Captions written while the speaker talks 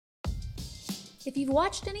If you've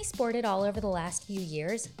watched any sport at all over the last few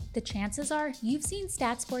years, the chances are you've seen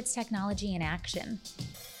StatSports technology in action.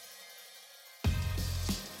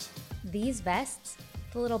 These vests,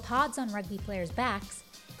 the little pods on rugby players' backs,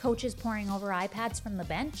 coaches poring over iPads from the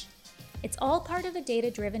bench, it's all part of a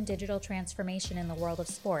data-driven digital transformation in the world of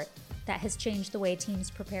sport that has changed the way teams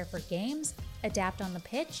prepare for games, adapt on the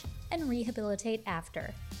pitch, and rehabilitate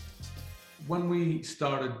after. When we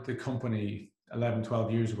started the company 11,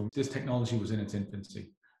 12 years ago, this technology was in its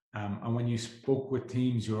infancy. And when you spoke with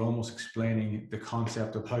teams, you were almost explaining the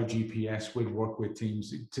concept of how GPS would work with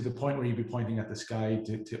teams to the point where you'd be pointing at the sky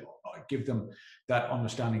to give them that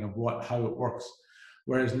understanding of how it works.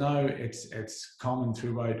 Whereas now it's common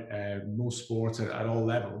throughout most sports at all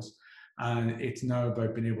levels. And it's now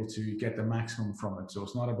about being able to get the maximum from it. So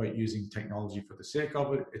it's not about using technology for the sake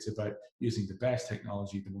of it. It's about using the best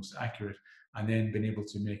technology, the most accurate, and then being able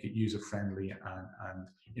to make it user-friendly and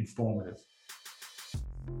informative.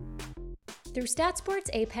 Through StatSports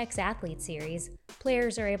Apex Athlete Series,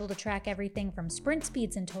 players are able to track everything from sprint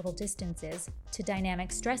speeds and total distances to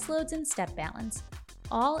dynamic stress loads and step balance,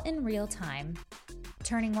 all in real time,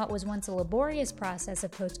 turning what was once a laborious process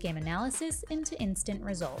of post-game analysis into instant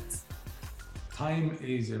results. Time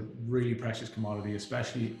is a really precious commodity,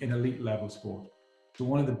 especially in elite level sport. So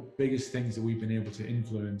one of the biggest things that we've been able to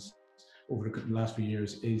influence over the last few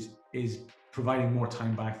years is providing more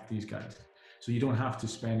time back to these guys. So you don't have to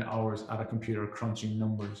spend hours at a computer crunching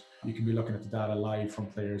numbers. You can be looking at the data live from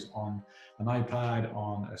players on an iPad,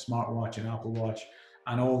 on a smartwatch, an Apple Watch,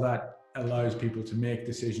 and all that allows people to make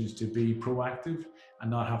decisions to be proactive and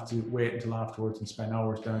not have to wait until afterwards and spend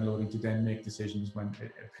hours downloading to then make decisions when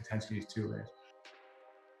it potentially is too late.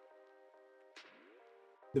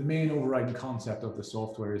 The main overriding concept of the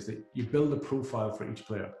software is that you build a profile for each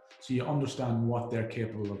player, so you understand what they're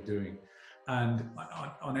capable of doing. And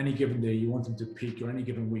on any given day, you want them to peak, or any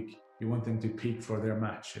given week, you want them to peak for their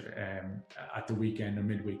match at the weekend or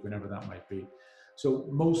midweek, whenever that might be. So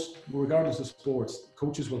regardless of sports,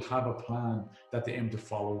 coaches will have a plan that they aim to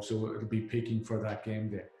follow, so it'll be peaking for that game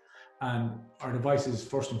day. And our devices,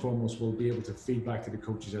 first and foremost, will be able to feed back to the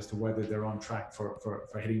coaches as to whether they're on track for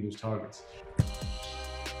hitting those targets.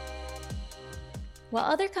 While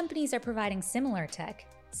other companies are providing similar tech,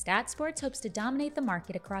 StatSports hopes to dominate the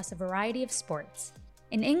market across a variety of sports.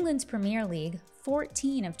 In England's Premier League,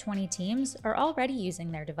 14 of 20 teams are already using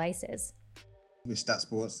their devices. With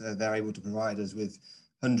StatSports, they're able to provide us with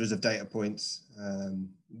hundreds of data points.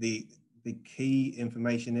 The key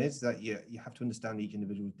information is that you have to understand each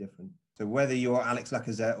individual is different. So whether you're Alex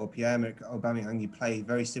Lacazette or Pierre-Emerick Aubameyang, you play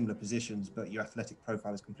very similar positions, but your athletic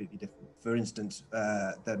profile is completely different. For instance,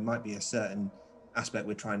 there might be a certain aspect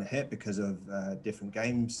we're trying to hit because of different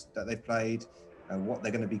games that they've played, what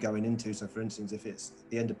they're going to be going into. So for instance, if it's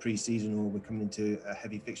the end of pre-season or we're coming into a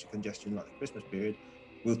heavy fixture congestion like the Christmas period,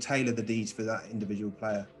 we'll tailor the deeds for that individual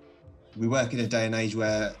player. We work in a day and age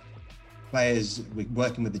where we're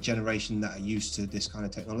working with the generation that are used to this kind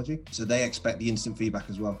of technology. So they expect the instant feedback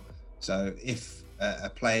as well. So if a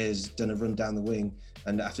player's done a run down the wing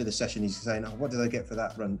and after the session he's saying, what did I get for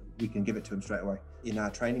that run? We can give it to him straight away. In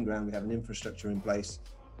our training ground, we have an infrastructure in place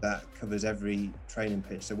that covers every training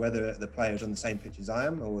pitch. So whether the player is on the same pitch as I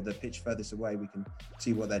am or the pitch furthest away, we can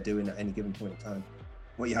see what they're doing at any given point in time.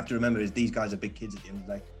 What you have to remember is these guys are big kids at the end of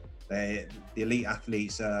the day. The elite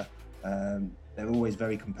athletes they're always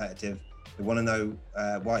very competitive. They want to know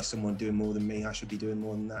why someone doing more than me, I should be doing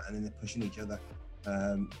more than that, and then they're pushing each other.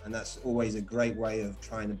 And that's always a great way of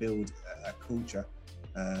trying to build a culture,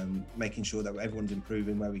 making sure that everyone's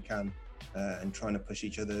improving where we can and trying to push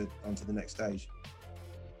each other onto the next stage.